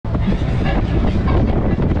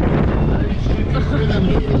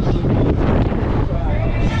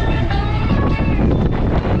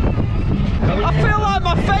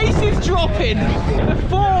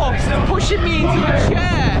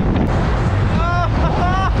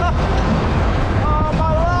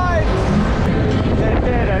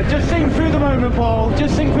moment, Paul.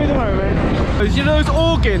 Just sing through the moment. You know those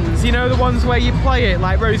organs? You know the ones where you play it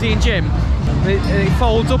like Rosie and Jim? It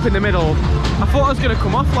folds up in the middle. I thought I was going to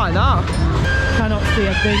come off like that. Cannot see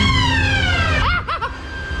a thing.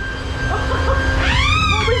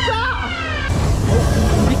 What was that?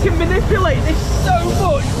 You can manipulate this so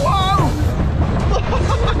much. Whoa!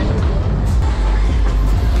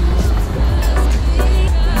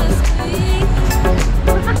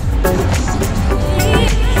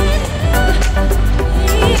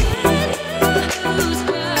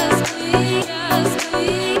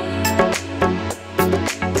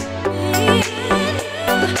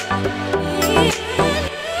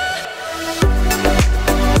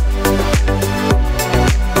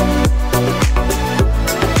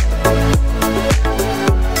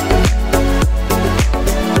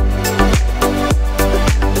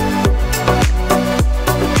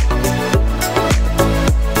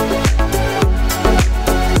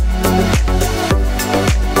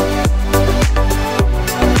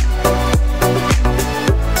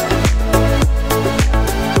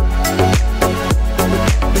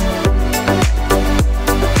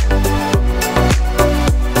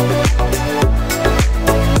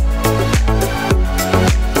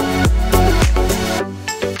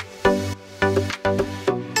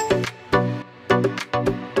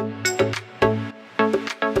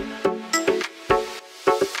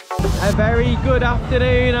 Very good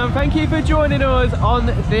afternoon and thank you for joining us on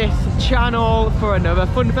this channel for another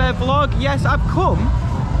Funfair vlog. Yes, I've come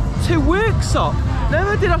to Worksop.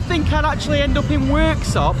 Never did I think I'd actually end up in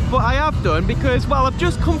Worksop, but I have done because, well, I've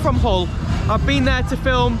just come from Hull. I've been there to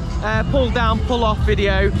film pull down, pull off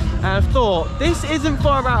video, and I thought this isn't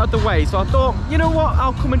far out of the way, so I thought, you know what,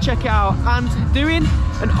 I'll come and check it out. And doing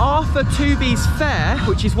an Arthur Tuby's fair,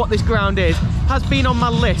 which is what this ground is, has been on my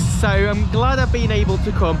list, so I'm glad I've been able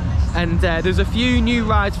to come. And there's a few new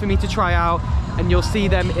rides for me to try out and you'll see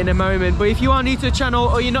them in a moment. But if you are new to the channel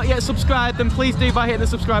or you're not yet subscribed, then please do by hitting the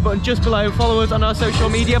subscribe button just below. Follow us on our social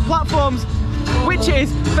media platforms, which is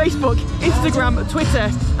Facebook, Instagram, Twitter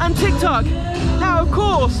and TikTok. Now, of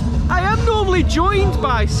course, I am normally joined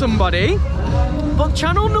by somebody, but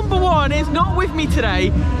channel number one is not with me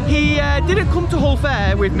today. He didn't come to Hull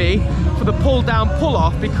Fair with me for the pull down, pull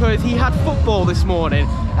off because he had football this morning.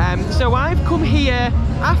 So I've come here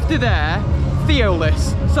after there,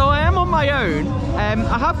 Theo-less. So I am on my own.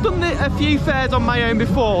 I have done a few fairs on my own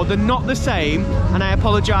before. They're not the same, and I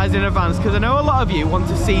apologise in advance because I know a lot of you want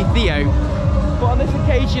to see Theo. But on this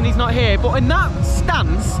occasion, he's not here. But in that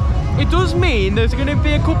stance, it does mean there's going to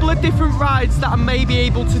be a couple of different rides that I may be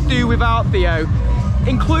able to do without Theo,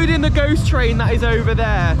 including the ghost train that is over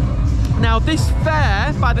there. Now, this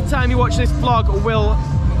fair, by the time you watch this vlog, will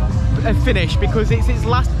finish because it's its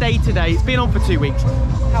last day today. It's been on for 2 weeks.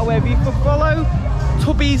 However, if you follow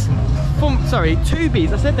Tuby's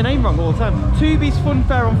I said the name wrong all the time. Tuby's Fun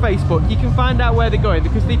Fair on Facebook, you can find out where they're going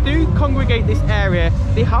because they do congregate this area.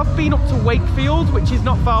 They have been up to Wakefield, which is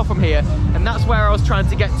not far from here, and that's where I was trying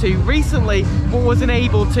to get to recently, but wasn't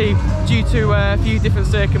able to due to a few different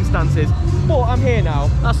circumstances. But I'm here now,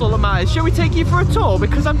 that's all that matters. Shall we take you for a tour?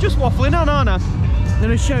 Because I'm just waffling on, aren't I? I'm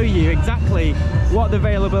going to show you exactly what the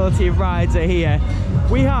availability of rides are here.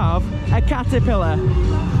 We have a Caterpillar.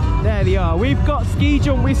 There they are. We've got ski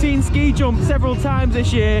jump. We've seen ski jump several times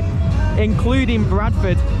this year, including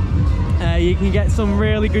Bradford. You can get some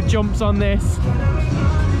really good jumps on this.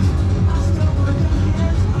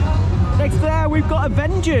 Next there, we've got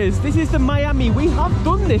Avengers. This is the Miami. We have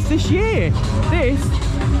done this year. This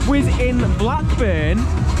was in Blackburn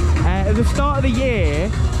at the start of the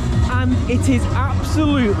year, and it is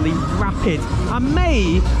absolutely rapid. I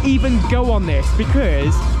may even go on this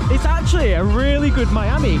because it's actually a really good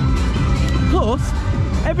Miami. Plus,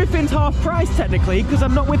 everything's half price technically because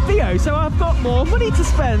I'm not with Theo, so I've got more money to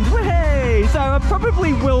spend. Hey! So I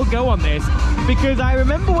probably will go on this because I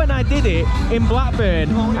remember when I did it in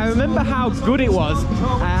Blackburn, I remember how good it was,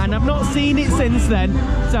 and I've not seen it since then.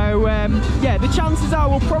 So yeah, the chances are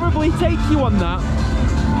we'll probably take you on that.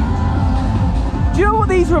 Do you know what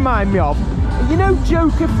these remind me of? You know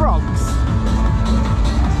Joker frogs?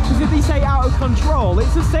 Because if they say out of control,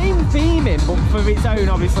 it's the same theming, but for its own,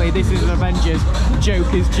 obviously. This is an Avengers,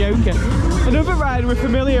 Joker's Joker. Another ride we're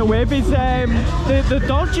familiar with is the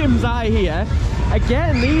Dodgems out here.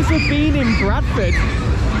 Again, these have been in Bradford.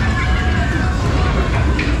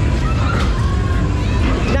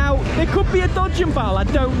 Now, there could be a Dodgem pal, I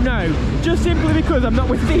don't know. Just simply because I'm not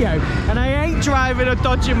with Theo. And I ain't driving a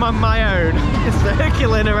Dodgem on my own.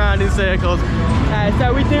 Circling around in circles.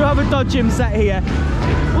 So we do have a Dodgem set here.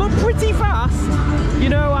 Look pretty fast. You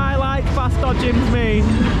know I like fast Dodgems, me.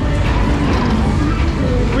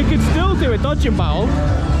 We could still do a dodge and battle.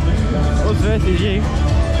 Us versus you.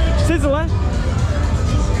 Sizzler.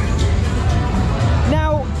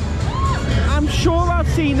 Now, I'm sure I've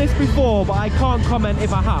seen this before, but I can't comment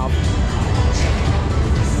if I have.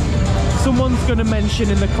 Someone's going to mention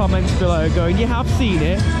in the comments below, going, you have seen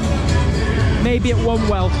it. Maybe it won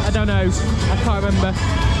well. I don't know. I can't remember.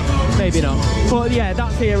 Maybe not. But yeah,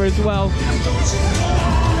 that's here as well.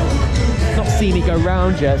 Not seen it go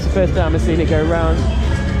round yet. It's the first time I've seen it go round.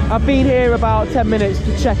 I've been here about 10 minutes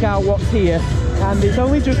to check out what's here. And it's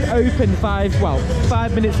only just opened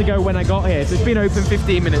 5 minutes ago when I got here. So it's been open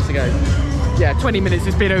 15 minutes ago. Yeah, 20 minutes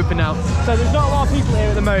it's been open now. So there's not a lot of people here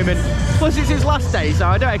at the moment. Plus it's its last day, so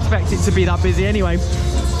I don't expect it to be that busy anyway.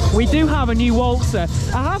 We do have a new waltzer.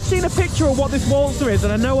 I have seen a picture of what this waltzer is,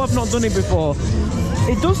 and I know I've not done it before.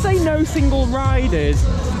 It does say no single riders.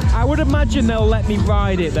 I would imagine they'll let me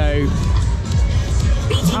ride it though.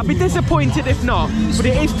 I'd be disappointed if not, but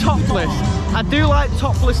it is topless. I do like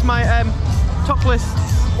topless topless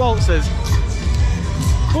waltzers.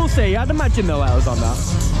 We'll see. I'd imagine they'll let us on that.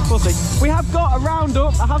 We'll see. We have got a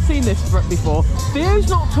roundup. I have seen this before. Theo's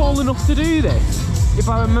not tall enough to do this, if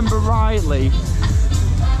I remember rightly.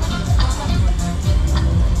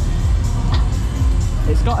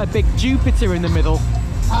 It's got a big Jupiter in the middle.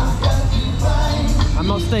 I'm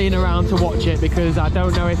not staying around to watch it because I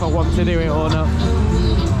don't know if I want to do it or not.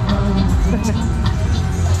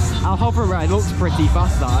 I'll hover around. It looks pretty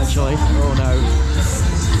fast that actually. Oh no.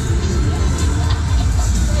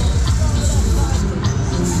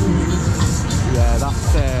 Yeah,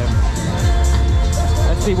 that's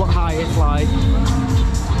let's see what height it's like.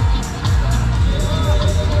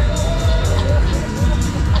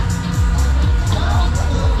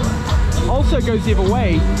 Also goes the other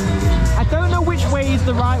way. I don't know which way is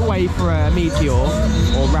the right way for a meteor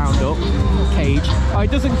or roundup cage. Oh,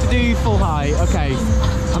 it doesn't do full height. Okay,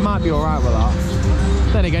 I might be alright with that.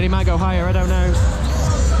 Then again, it might go higher, I don't know.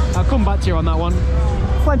 I'll come back to you on that one.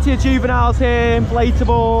 Plenty of juveniles here,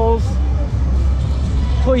 inflatables,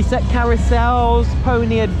 toy set carousels,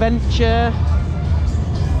 pony adventure.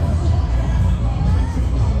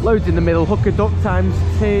 Loads in the middle, hooker duck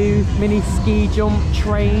 ×2, mini ski jump,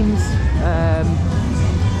 trains,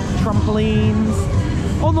 trampolines.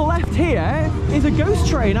 On the left here is a ghost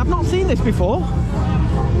train. I've not seen this before.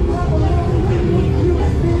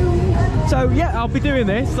 So yeah, I'll be doing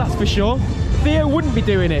this, that's for sure. Theo wouldn't be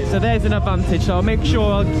doing it, so there's an advantage. So I'll make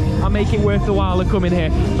sure I'll make it worth the while to come in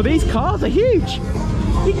here. But these cars are huge.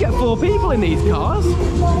 You can get 4 people in these cars.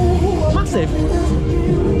 Massive.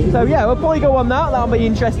 So yeah, we'll probably go on that. That'll be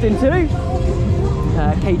interesting too.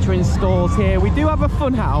 Catering stores here. We do have a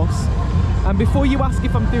fun house. And before you ask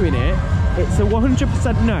if I'm doing it, it's a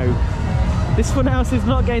 100% no. This fun house is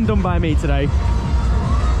not getting done by me today.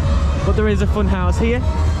 But there is a fun house here.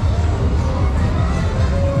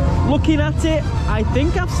 Looking at it, I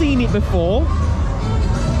think I've seen it before.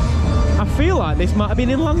 I feel like this might have been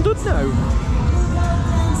in Llandudno.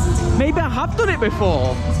 Maybe I have done it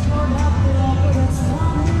before.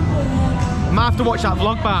 Might have to watch that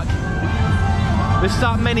vlog back. There's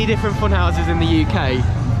that many different fun houses in the UK.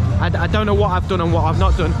 I don't know what I've done and what I've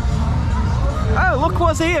not done. Oh, look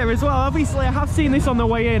what's here as well. Obviously, I have seen this on the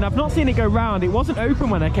way in. I've not seen it go round. It wasn't open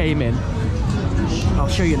when I came in. I'll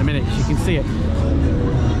show you in a minute so you can see it.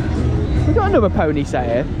 We've got another pony set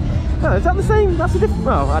here. Oh, is that the same? That's a different...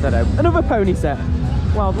 Oh, I don't know. Another pony set.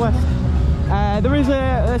 Wild West. There is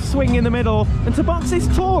a swing in the middle. And to box this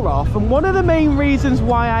tour off, and one of the main reasons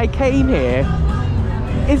why I came here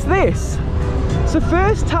is this. It's the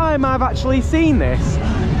first time I've actually seen this.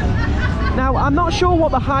 Now, I'm not sure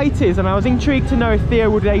what the height is, and I was intrigued to know if Theo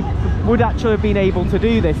would actually have been able to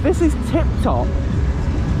do this. This is tip-top.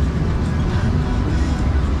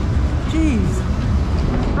 Jeez.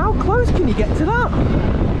 How close can you get to that?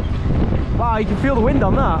 Wow, you can feel the wind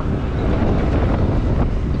on that.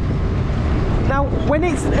 Now, when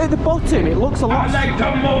it's at the bottom, it looks a lot... I like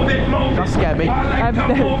to move it. That scared me.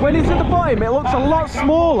 When it's at the bottom, it looks a lot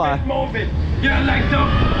smaller.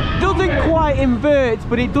 Doesn't quite invert,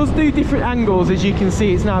 but it does do different angles. As you can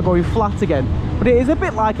see, it's now going flat again. But it is a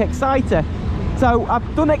bit like Exciter. So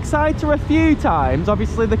I've done Exciter a few times.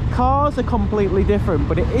 Obviously, the cars are completely different,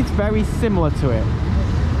 but it is very similar to it.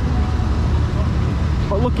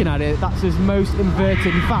 But looking at it, that's his most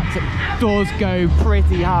inverted. In fact, it does go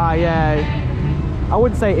pretty high, yeah. I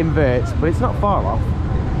wouldn't say it inverts, but it's not far off.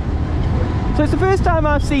 So it's the first time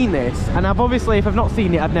I've seen this, and I've obviously, if I've not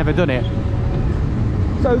seen it, I've never done it.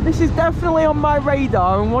 So this is definitely on my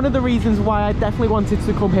radar, and one of the reasons why I definitely wanted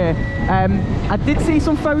to come here. I did see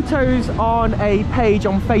some photos on a page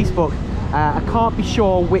on Facebook. I can't be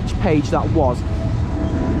sure which page that was.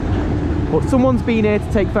 But someone's been here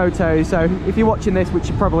to take photos, so if you're watching this, which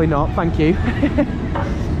you're probably not, thank you.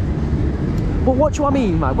 But watch what I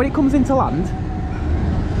mean, like, when it comes into land,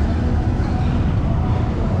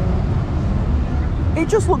 it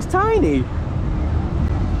just looks tiny.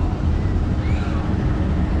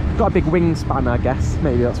 Got a big wingspan, I guess,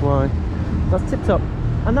 maybe that's why. That's tipped up.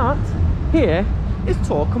 And that here is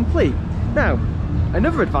tour complete. Now,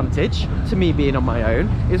 another advantage to me being on my own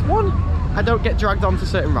is, one, I don't get dragged onto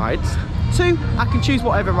certain rides. Two, I can choose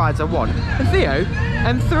whatever rides I want.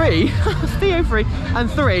 And three,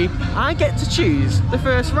 I get to choose the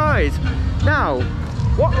first ride. Now,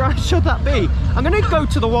 what ride should that be? I'm gonna go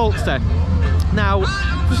to the waltzer. Now,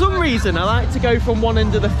 for some reason, I like to go from one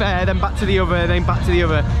end of the fair, then back to the other, then back to the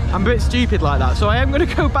other. I'm a bit stupid like that, so I am gonna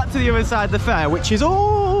go back to the other side of the fair, which is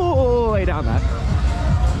all the way down there.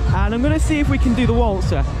 And I'm gonna see if we can do the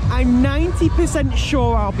waltzer. I'm 90%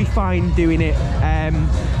 sure I'll be fine doing it.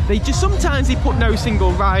 Sometimes they put no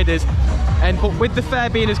single riders, but with the fair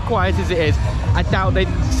being as quiet as it is, I doubt they'd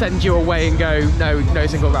send you away and go, no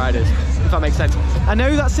single riders, if that makes sense. I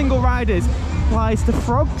know that single riders applies to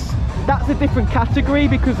frogs. That's a different category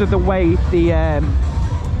because of the way the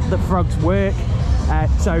frogs work,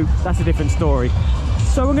 so that's a different story.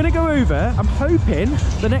 So I'm gonna go over, I'm hoping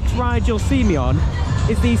the next ride you'll see me on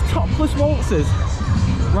is these topless waltzers,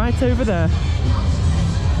 right over there.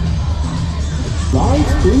 Right,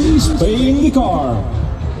 please stay in the car.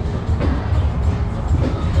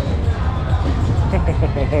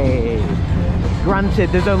 Granted,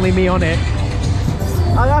 there's only me on it.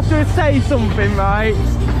 I have to say something, right?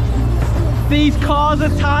 These cars are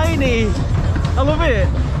tiny. I love it.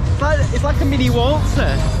 It's like a mini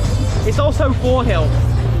waltzer. It's also four-hill.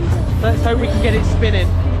 Let's hope we can get it spinning.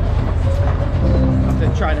 I'm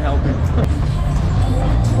just trying to help it.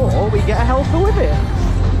 Or we get a helper with it.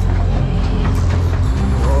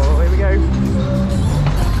 Oh, here we go.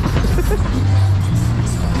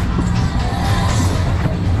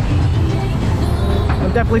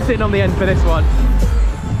 I'm definitely sitting on the end for this one.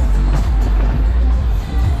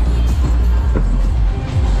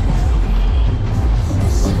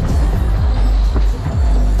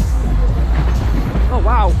 Oh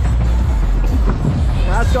wow,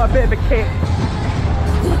 that's got a bit of a kick.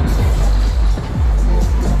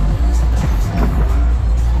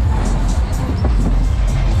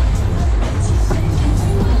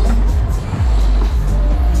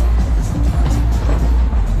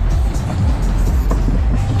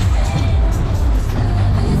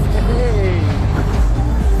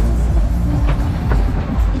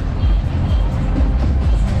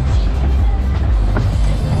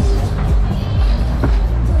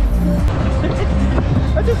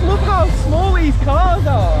 Cars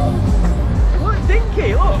are. Look,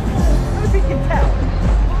 dinky, look. I don't know if you can tell.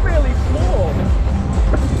 It's really small.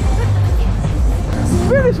 To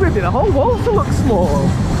be honest with you, the whole waltzer looks small.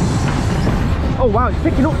 Oh wow, it's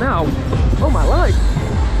picking up now. Oh my life.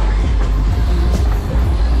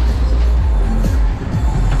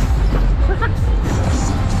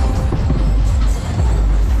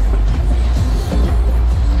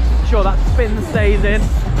 Sure that spin stays in.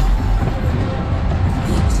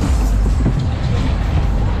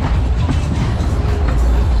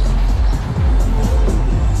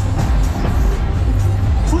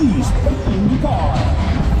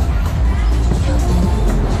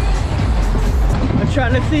 I'm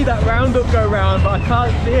trying to see that roundup go round, but I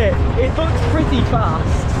can't see it. It looks pretty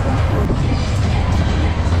fast.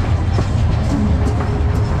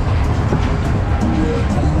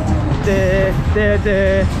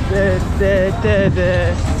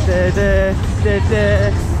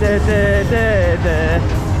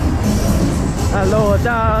 Hello,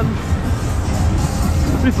 Dan.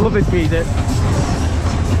 I just love this music.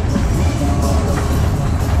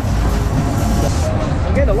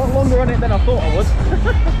 I'm getting a lot longer on it than I thought I would.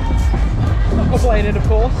 Not complaining, of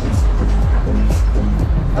course.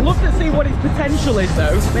 I'd love to see what its potential is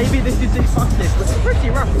though. Maybe this is its fastest, but it's pretty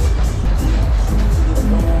rapid.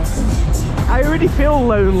 I already feel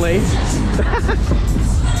lonely.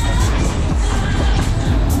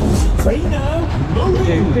 Right now,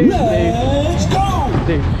 let's go!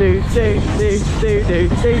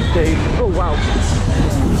 Oh wow.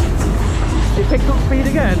 It picked up speed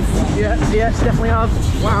again. Yeah, definitely has.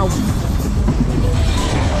 Wow.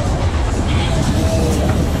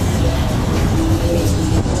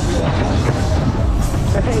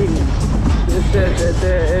 Hey.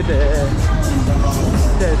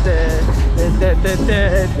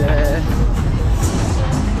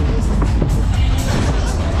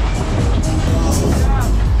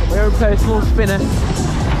 My own personal spinner.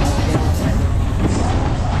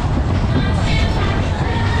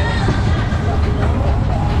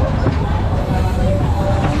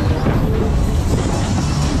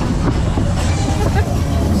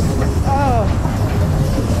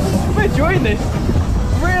 doing this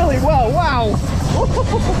really well. Wow.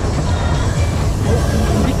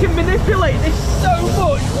 You can manipulate this so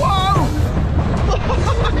much. Wow.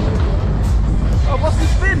 I've lost the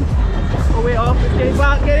spin. Oh wait, off. Get it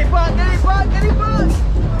back, get it back, get it back, get it back.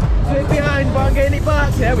 Put it behind, but I'm getting it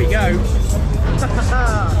back. There we go.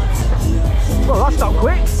 Well, that's not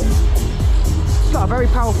quick. It's got a very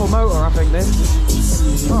powerful motor, I think,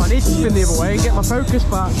 this. Oh, I need to spin the other way and get my focus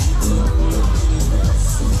back.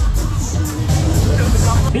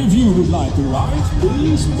 If you would like to ride,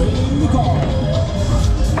 please pay in the car.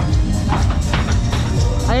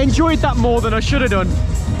 I enjoyed that more than I should have done.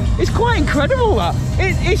 It's quite incredible that.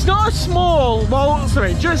 It's not a small waltzer,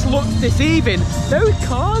 it just looks deceiving. Those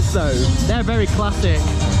cars though, they're very classic.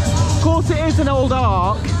 Of course it is an old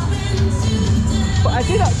arc, but I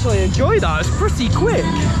did actually enjoy that. It's pretty quick.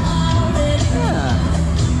 Yeah.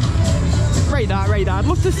 Rate that. I'd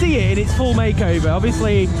love to see it in its full makeover.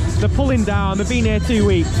 Obviously they're pulling down, they've been here 2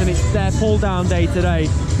 weeks and it's their pull down day today.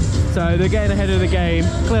 So they're getting ahead of the game.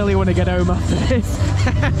 Clearly want to get home after this.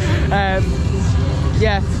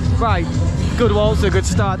 Yeah, right. Good waltzer, good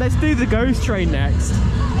start. Let's do the ghost train next.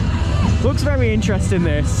 Looks very interesting,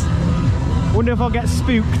 this. Wonder if I'll get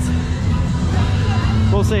spooked.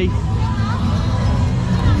 We'll see.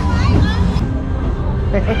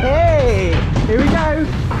 Hey, here we go.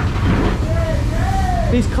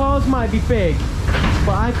 These cars might be big,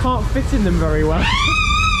 but I can't fit in them very well. I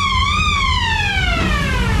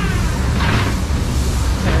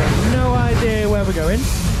have no idea where we're going.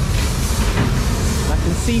 I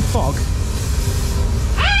can see fog.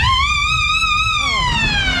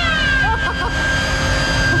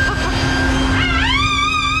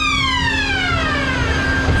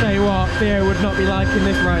 I'll tell you what, Theo would not be liking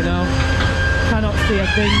this right now. Cannot see a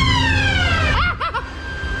thing.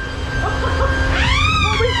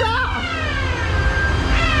 What was that?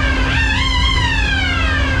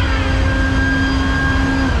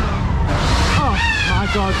 Oh my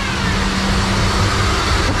god.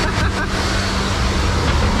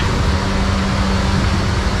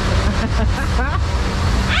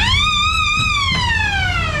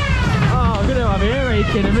 Oh, I'm gonna have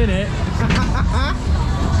earache in a minute.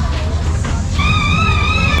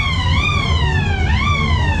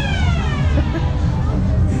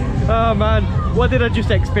 Oh man, what did I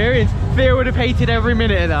just experience? Theo would have hated every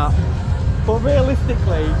minute of that. But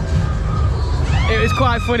realistically, it was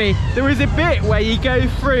quite funny. There was a bit where you go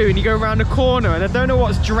through and you go around a corner and I don't know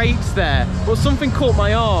what's draped there, but something caught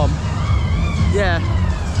my arm. Yeah.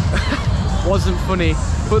 Wasn't funny.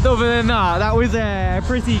 But other than that, that was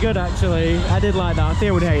pretty good actually. I did like that.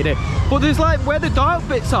 Theo would hate it. But there's like, where the dark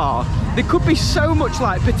bits are, there could be so much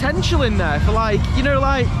like potential in there for like, you know,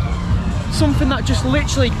 like something that just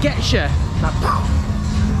literally gets you. Like,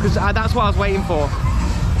 because that's what I was waiting for.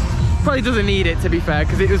 Probably doesn't need it to be fair,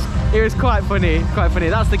 because it was quite funny.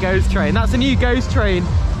 That's the ghost train. That's a new ghost train.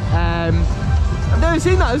 I've never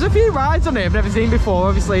seen that. There's a few rides on it I've never seen before.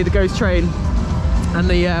 Obviously the ghost train and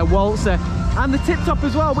the waltzer and the tip top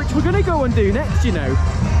as well, which we're going to go and do next, you know.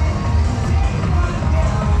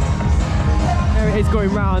 There it is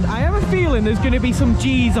going round. I have a feeling there's going to be some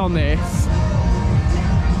G's on this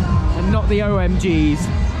and not the OMGs,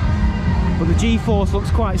 but the G-force looks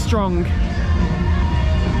quite strong.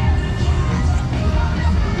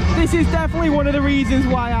 This is definitely one of the reasons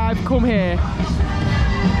why I've come here.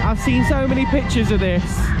 I've seen so many pictures of this.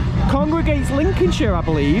 Congregates Lincolnshire, I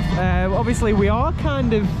believe. Obviously we are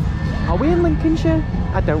kind of... Are we in Lincolnshire?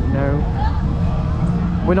 I don't know.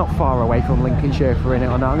 We're not far away from Lincolnshire if we're in it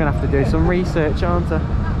or not. I'm going to have to do some research, aren't I?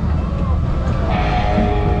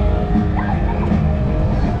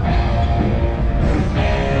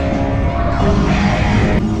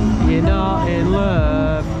 You're not in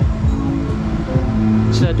love,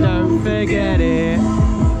 so don't forget it.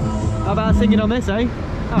 How about singing on this, eh?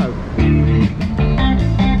 Oh.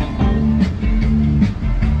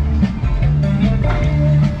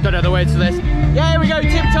 Don't know the words to this. Yeah, here we go,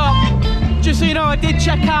 tip top. Just so you know, I did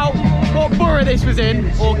check out what borough this was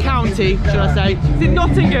in, or county, should I say. It's in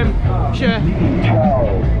Nottingham. Sure. A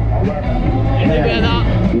bit of that.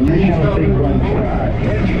 6, 5,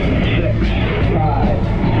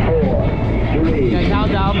 4, 3, okay,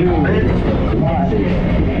 countdown. 2,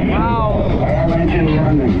 1. Wow.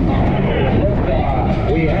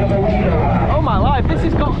 Oh my life, this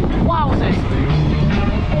has got wowzers.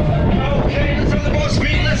 Okay, let's have the boat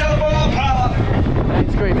speed, let's have the boat power.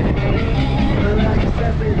 It's screaming.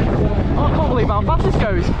 Oh, I can't believe how fast this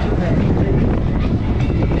goes.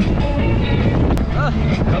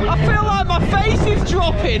 I feel like my face is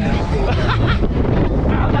dropping.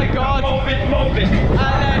 Oh my god. Move it.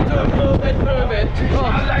 I like to move it.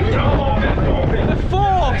 I like to move it.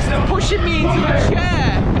 pushing me into the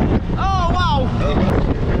chair. Oh wow.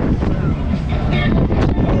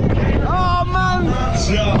 Oh man.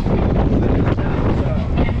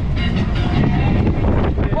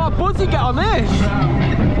 What a buzz you get on this.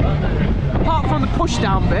 Apart from the push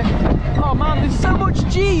down bit. Oh man, there's so much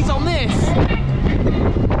G's on this.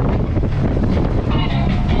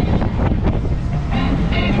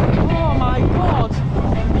 Oh my god.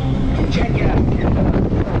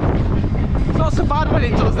 It's not so bad when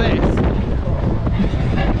it does this.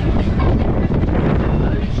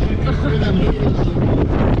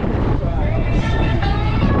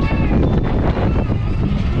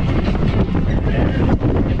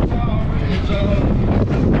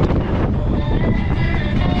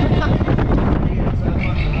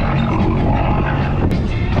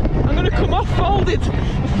 I'm gonna come off folded.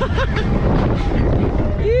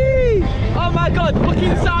 Yee! Oh my god,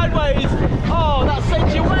 looking sideways. Oh, that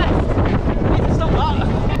sends you west. Need to stop that.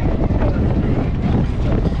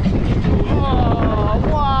 Oh,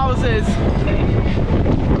 wowzers.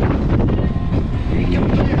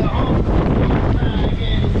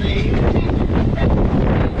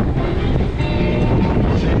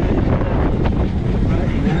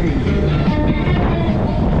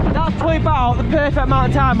 That's probably about the perfect amount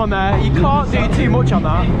of time on there. You can't do too much on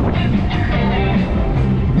that.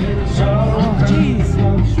 Oh, jeez.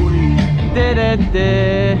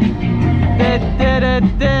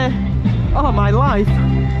 Oh, my life.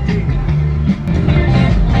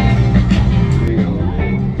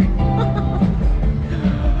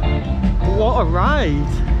 What a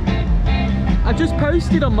ride. I just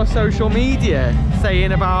posted on my social media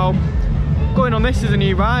saying about going on this as a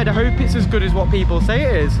new ride. I hope it's as good as what people say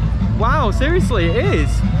it is. Wow, seriously, it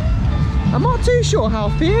is. I'm not too sure how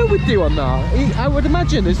Theo would do on that. I would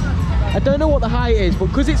imagine there's, I don't know what the height is, but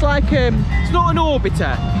because it's like, it's not an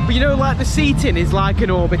orbiter, but you know, like the seating is like an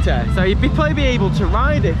orbiter, so he'd probably be able to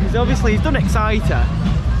ride it, because obviously he's done Exciter.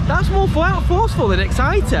 That's more forceful than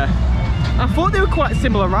Exciter. I thought they were quite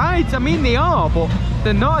similar rides. I mean, they are, but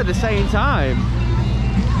they're not at the same time.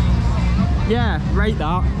 Yeah, rate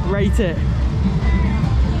that, rate it.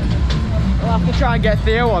 I'll have to try and get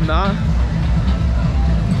Theo on that.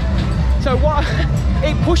 So what,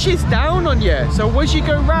 it pushes down on you, so as you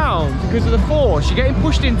go round, because of the force, you're getting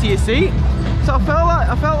pushed into your seat. So I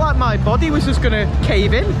felt like my body was just gonna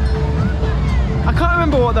cave in. I can't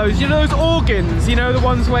remember what those, you know those organs, you know the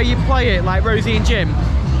ones where you play it like Rosie and Jim,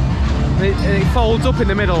 and it folds up in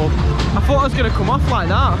the middle. I thought I was gonna come off like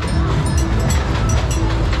that.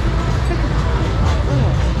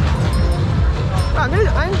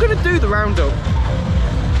 I'm gonna do the roundup.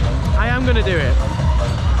 I am gonna do it.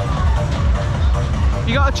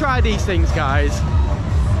 You gotta try these things, guys.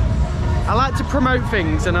 I like to promote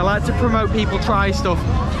things and I like to promote people try stuff.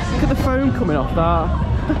 Look at the foam coming off that.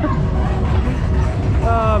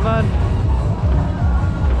 Oh man.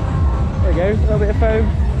 There we go, a little bit of foam.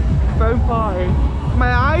 Foam party.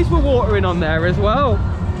 My eyes were watering on there as well.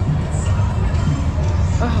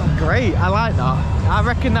 Oh, great, I like that. I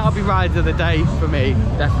reckon that'll be ride of the day for me,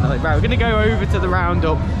 definitely. Right, we're gonna go over to the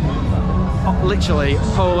roundup. Literally,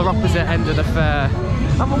 polar opposite end of the fair.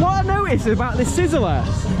 And what I noticed about this sizzler,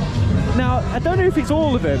 now, I don't know if it's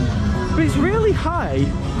all of them, but it's really high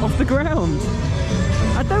off the ground.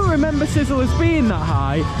 I don't remember sizzlers being that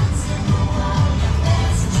high.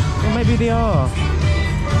 Or maybe they are.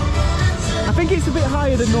 I think it's a bit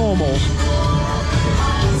higher than normal.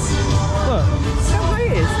 Look, how high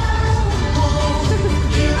it is.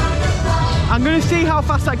 I'm going to see how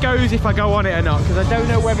fast that goes if I go on it or not, because I don't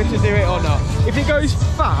know whether to do it or not. If it goes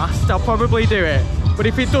fast, I'll probably do it. But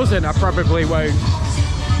if it doesn't, I probably won't.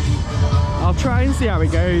 I'll try and see how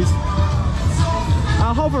it goes.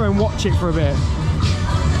 I'll hover and watch it for a bit.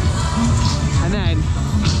 And then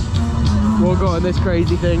we'll go on this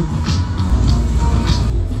crazy thing.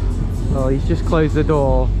 Oh, he's just closed the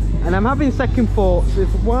door. And I'm having second thoughts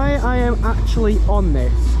with why I am actually on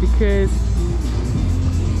this, because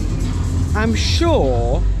I'm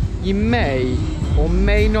sure you may or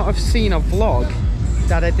may not have seen a vlog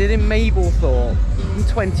that I did in Mablethorpe in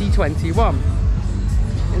 2021.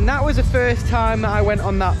 And that was the first time that I went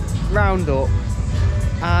on that roundup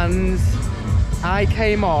and I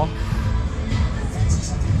came off.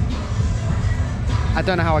 I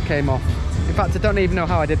don't know how I came off. In fact, I don't even know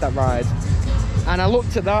how I did that ride. And I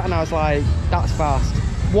looked at that and I was like, that's fast.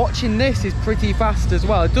 Watching this is pretty fast as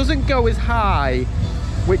well. It doesn't go as high,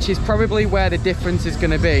 which is probably where the difference is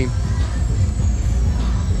going to be.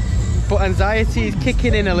 But anxiety is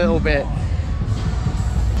kicking in a little bit.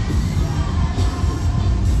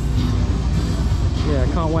 Yeah,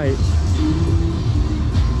 I can't wait.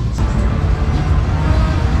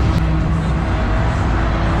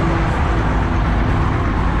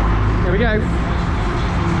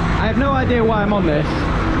 idea why I'm on this.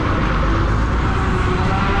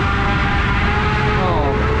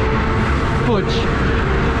 Oh, fudge.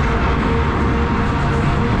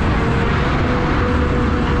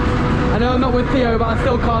 I know I'm not with Theo, but I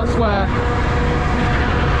still can't swear.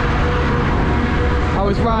 I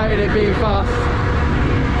was right at it being fast.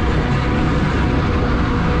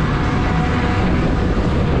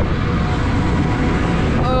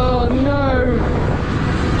 Oh no!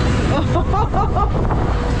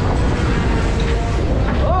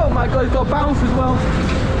 Oh my god, it's got bounce as well. I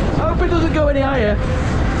hope it doesn't go any higher.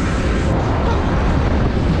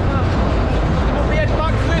 I'll be head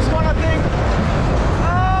back for this one, I think.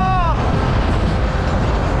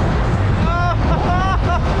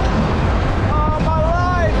 Oh my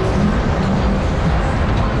life!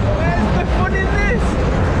 Where's the fun in this?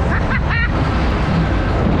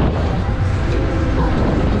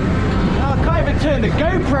 Oh, I can't even turn the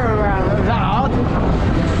GoPro around, that was that hard.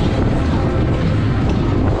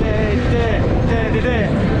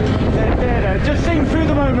 Just sing through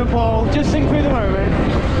the moment, Paul. Just sing through the moment.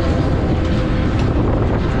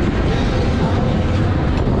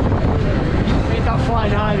 Ain't that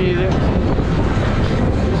flying high music.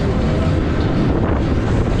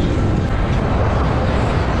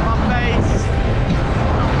 My face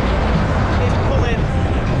is pulling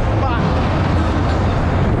back.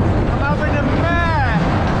 I'm having a mare.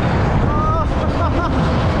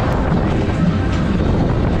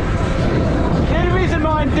 The only reason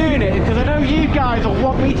why I'm doing it is because I know you guys will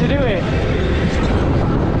want me to do it.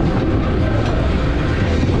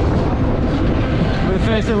 For the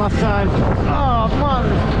first and last time. Oh man!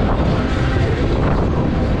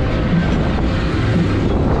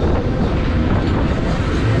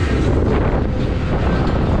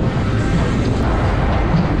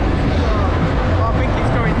 Oh, I think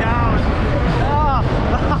it's going down.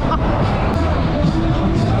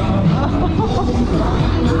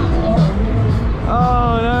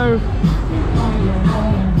 Oh no!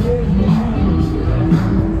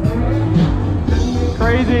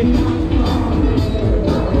 Crazy.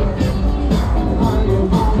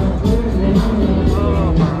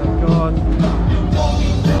 Oh my god.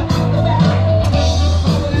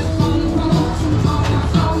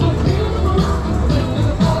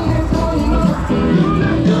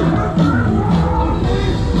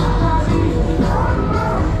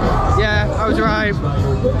 Yeah, I was right.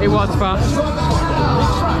 It was fast.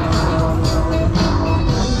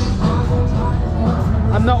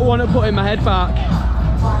 I'm not one at putting my head back.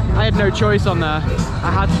 I had no choice on there.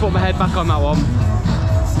 I had to put my head back on that one.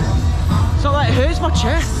 So like, it hurts my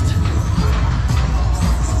chest.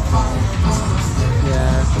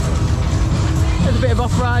 Yeah. There's a bit of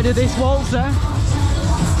off-rider this waltzer.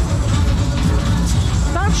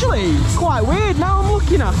 It's actually quite weird now I'm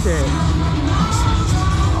looking at it.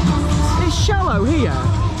 It's shallow here,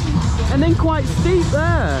 and then quite steep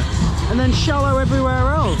there, and then shallow everywhere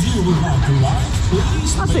else.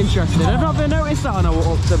 That's interesting. I've not even noticed that on a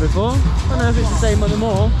waltzer before. I don't know if it's the same on them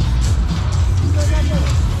all.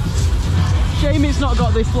 Shame it's not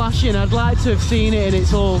got this flashing. I'd like to have seen it in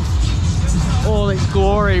its all its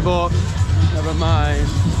glory, but never mind.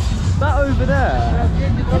 That over there,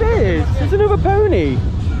 it is. There's another pony.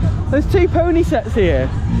 There's two pony sets here.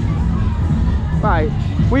 Right,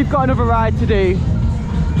 we've got another ride to do.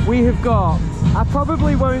 We have got. I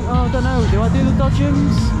probably won't. Oh, I don't know. Do I do the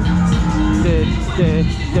dodgems?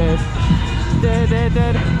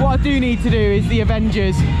 What I do need to do is the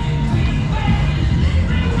Avengers.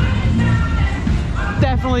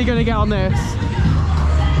 Definitely gonna get on this.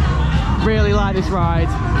 Really like this ride.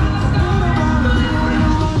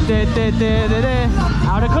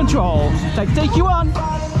 Out of control. Take you on.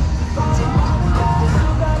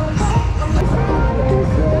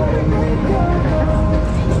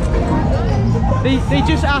 They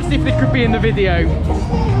just asked if they could be in the video.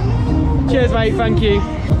 Cheers mate, thank you.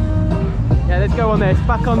 Yeah, let's go on this,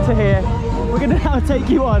 back onto here. We're gonna now take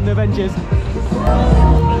you on, Avengers.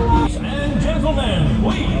 Ladies and gentlemen,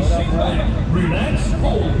 please sit back, relax,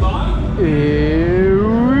 hold by. Here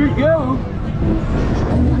we go.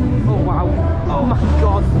 Oh wow, oh my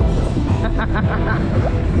god.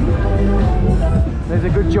 There's a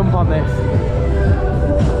good jump on this.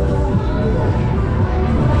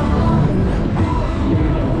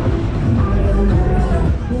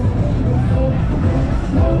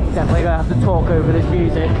 Definitely gonna have to talk over this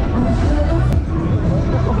music.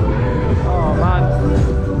 Oh man.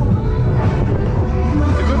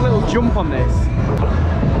 It's a good little jump on this.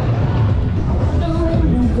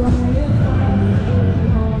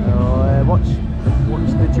 Oh, watch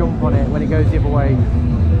the jump on it when it goes the other way.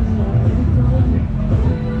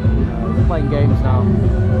 It's playing games now.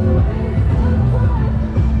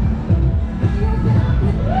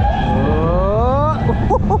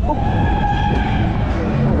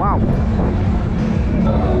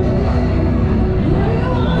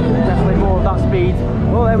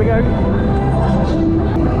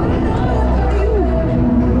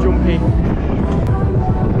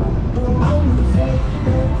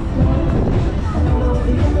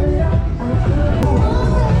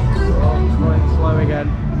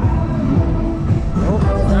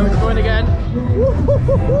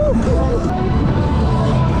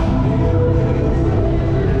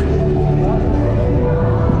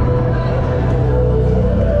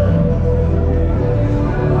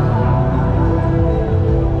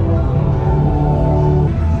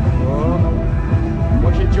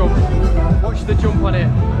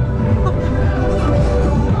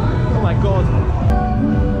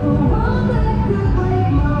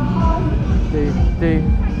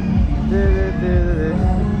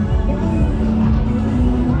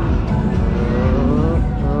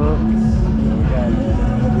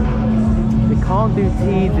 can't do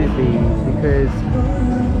teasers these because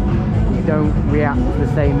you don't react the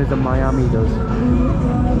same as a Miami does.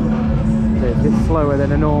 So it's a bit slower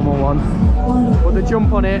than a normal one. But the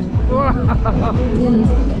jump on it,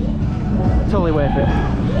 totally worth it.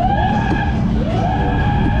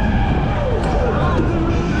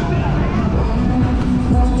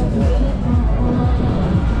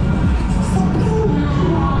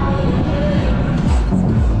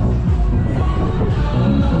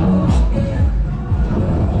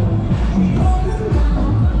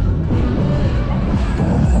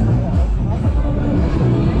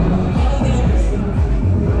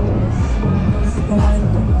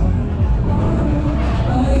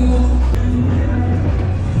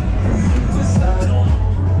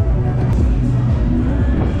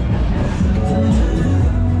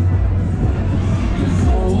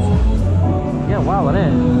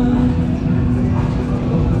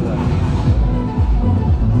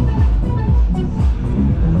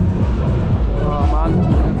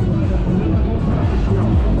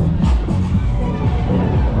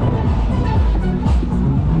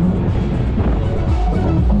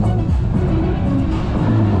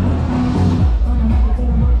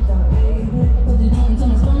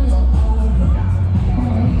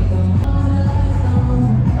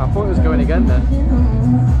 Again then.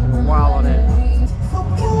 Wow on it.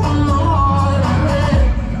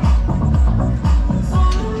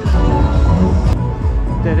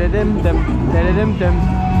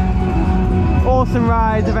 Awesome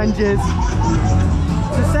ride, Avengers.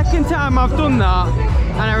 It's the second time I've done that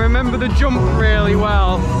and I remember the jump really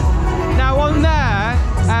well. Now on there,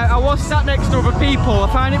 I was sat next to other people.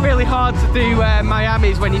 I find it really hard to do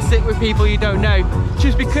Miamis when you sit with people you don't know,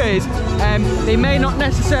 just because they may not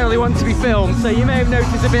necessarily want to be filmed, so you may have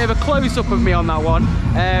noticed a bit of a close-up of me on that one.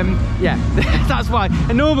 Yeah, that's why.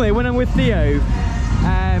 And normally when I'm with Theo,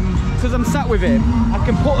 because I'm sat with him, I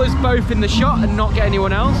can put us both in the shot and not get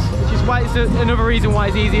anyone else, which is why it's another reason why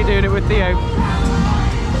it's easier doing it with Theo.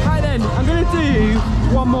 Right then, I'm going to do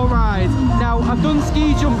one more ride. Now, I've done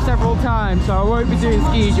ski jump several times, so I won't be doing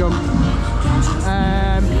ski jump.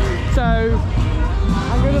 So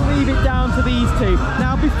I'm going to leave it down to these two.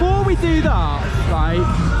 Now, before we do that, right,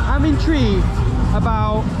 I'm intrigued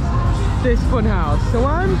about this fun house. So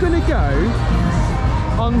I'm going to go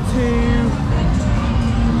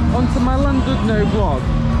onto my Landudno vlog.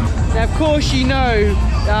 Now, of course, you know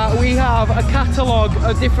that we have a catalogue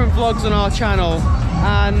of different vlogs on our channel,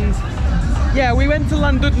 and yeah, we went to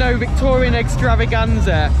Landudno Victorian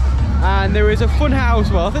Extravaganza and there was a fun house,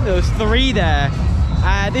 well I think there was 3 there.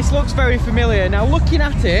 This looks very familiar. Now looking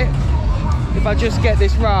at it, if I just get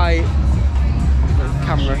this right,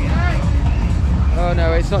 camera, oh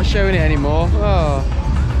no, it's not showing it anymore. Oh,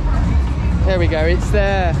 there we go, it's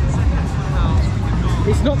there.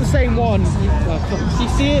 It's not the same one. Do you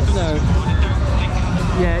see it? No.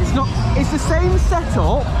 Yeah, it's not, it's the same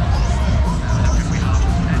setup.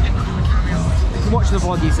 Watch the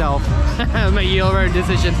vlog yourself. Make your own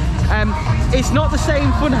decision. It's not the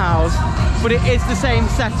same fun house, but it is the same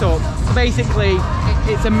setup. So basically,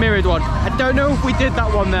 it's a mirrored one. I don't know if we did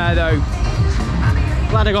that one there though.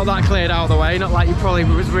 Glad I got that cleared out of the way. Not like you probably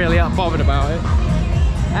was really that bothered about it.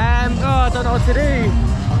 Oh, I don't know what to do.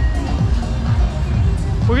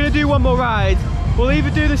 We're gonna do one more ride. We'll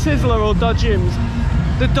either do the Sizzler or Dodgems.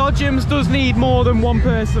 The Dodgems does need more than one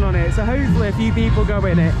person on it, so hopefully a few people go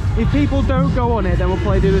in it. If people don't go on it, then we'll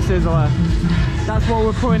probably do the Sizzler. That's what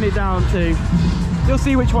we're putting it down to. You'll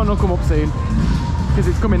see which one will come up soon, because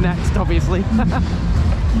it's coming next, obviously.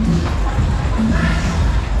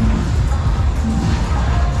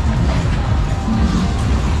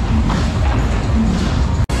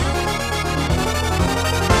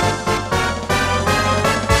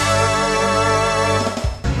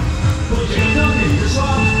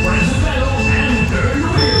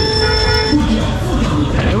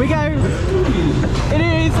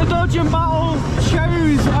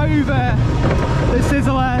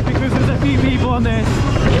 Because there's a few people on this.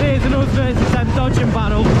 It is an us versus them dodging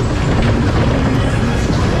battle.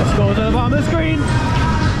 Scores at the bottom of the screen.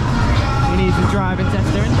 We need some driving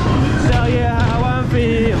testing. Tell you how I'm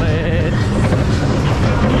feeling.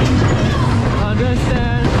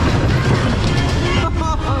 Understand.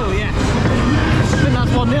 Oh yes. I think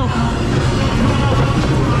that's 1-0.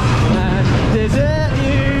 And desert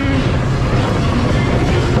you.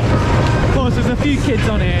 Of course there's a few kids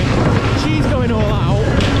on here. She's going all out.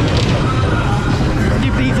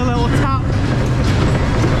 Give these a little tap.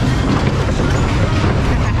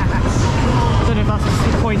 Don't know if that's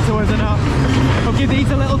a point to us or not. I'll give these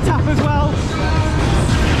a little tap as well.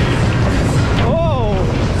 Oh!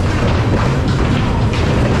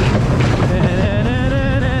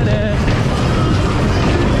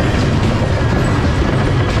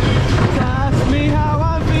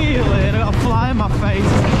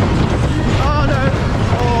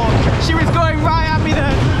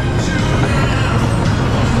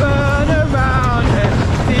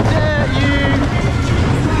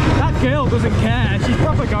 girl doesn't care. She's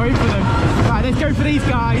proper going for them. Right, let's go for these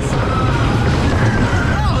guys.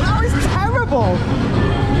 Oh, that was terrible.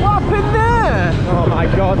 What happened there? Oh my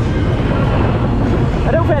god.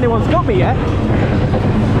 I don't think anyone's got me yet.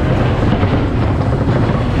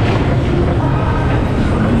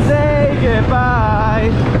 Say goodbye.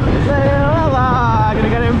 Say la la. Gonna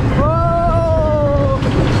get him. Oh,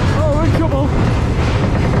 oh, we're in trouble.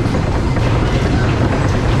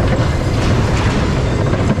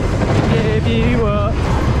 Give you up.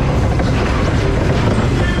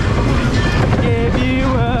 Give you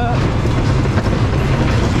up.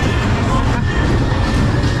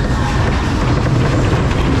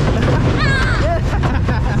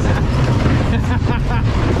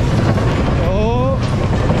 Oh.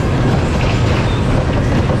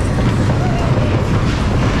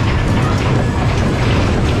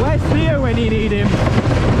 Where's Theo when you need him?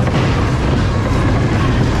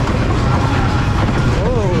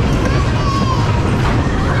 Oh.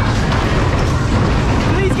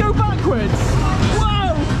 Do these go backwards?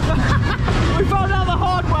 Whoa! We found out the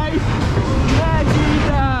hard way. Let you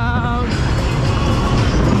down.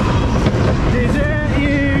 Desert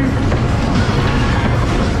you.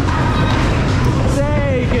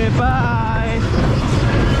 Say goodbye.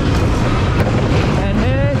 And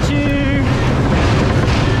hurt you.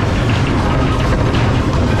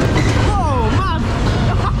 Whoa, man!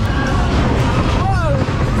 Whoa!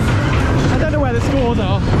 I don't know where the scores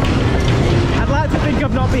are. I'd like to think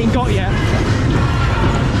I've not been got yet.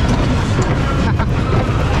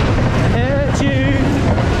 Hurt you.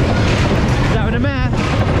 Is that what I meant?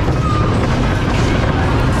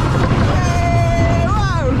 Hey,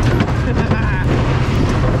 whoa!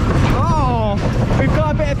 Oh, we've got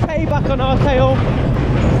a bit of payback on our tail.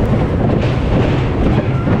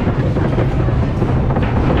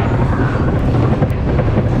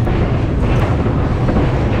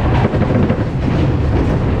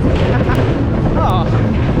 Oh.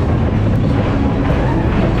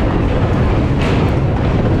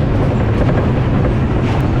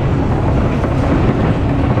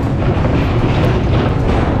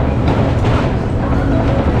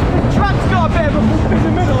 Track's got a bit of a bump in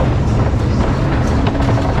the middle.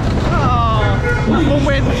 Oh, one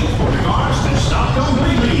win. Wait for the cars to stop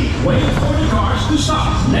completely. Wait for the cars to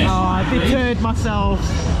stop. Next. Oh, I deterred myself.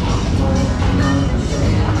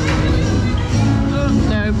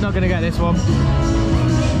 No, not gonna get this one.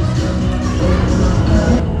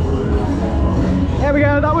 There we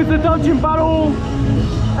go, that was the dodging battle.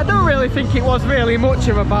 I don't really think it was really much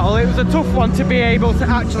of a battle. It was a tough one to be able to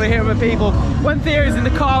actually hit other people. When Theo's in the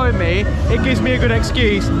car with me, it gives me a good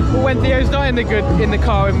excuse. But when Theo's not in the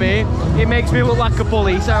car with me, it makes me look like a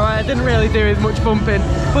bully. So I didn't really do as much bumping.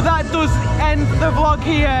 But that does end the vlog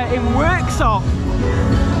here in Worksop.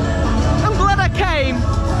 I'm glad I came.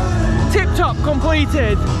 Tip top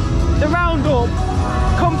completed. The roundup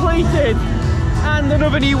completed. And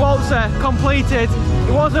another new waltzer completed.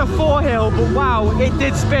 It was a 4-hill, but wow, it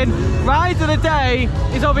did spin. Ride of the day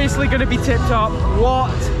is obviously going to be tip top. What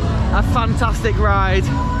a fantastic ride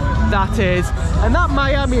that is. And that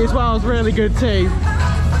Miami as well is really good too.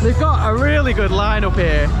 They've got a really good lineup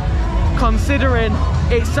here, considering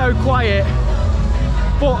it's so quiet.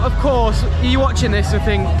 But of course, you watching this and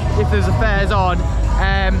think if there's a fairs on,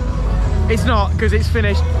 it's not, because it's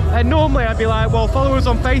finished. And normally I'd be like, well, follow us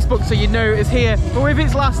on Facebook so you know it's here. But with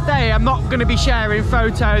its last day, I'm not going to be sharing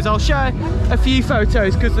photos. I'll share a few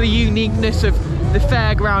photos because of the uniqueness of the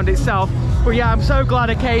fairground itself. But yeah, I'm so glad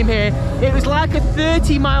I came here. It was like a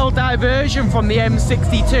 30-mile diversion from the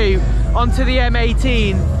M62 onto the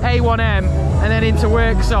M18, A1M, and then into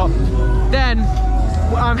Worksop. Then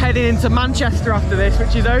I'm heading into Manchester after this,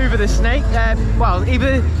 which is over the Snake, well,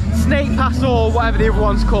 either Snake Pass or whatever the other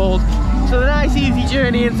one's called. So the nice easy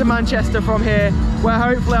journey into Manchester from here, where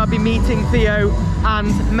hopefully I'll be meeting Theo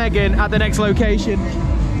and Megan at the next location.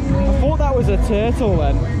 I thought that was a turtle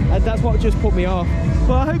then, and that's what just put me off.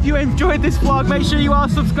 But I hope you enjoyed this vlog. Make sure you are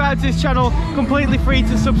subscribed to this channel, completely free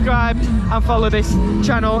to subscribe and follow this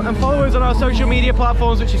channel, and follow us on our social media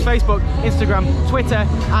platforms, which is Facebook, Instagram, Twitter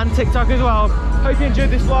and TikTok as well. Hope you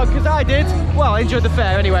enjoyed this vlog, because I did. Well, I enjoyed the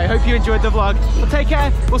fair anyway. Hope you enjoyed the vlog. Well, take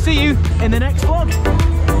care. We'll see you in the next vlog.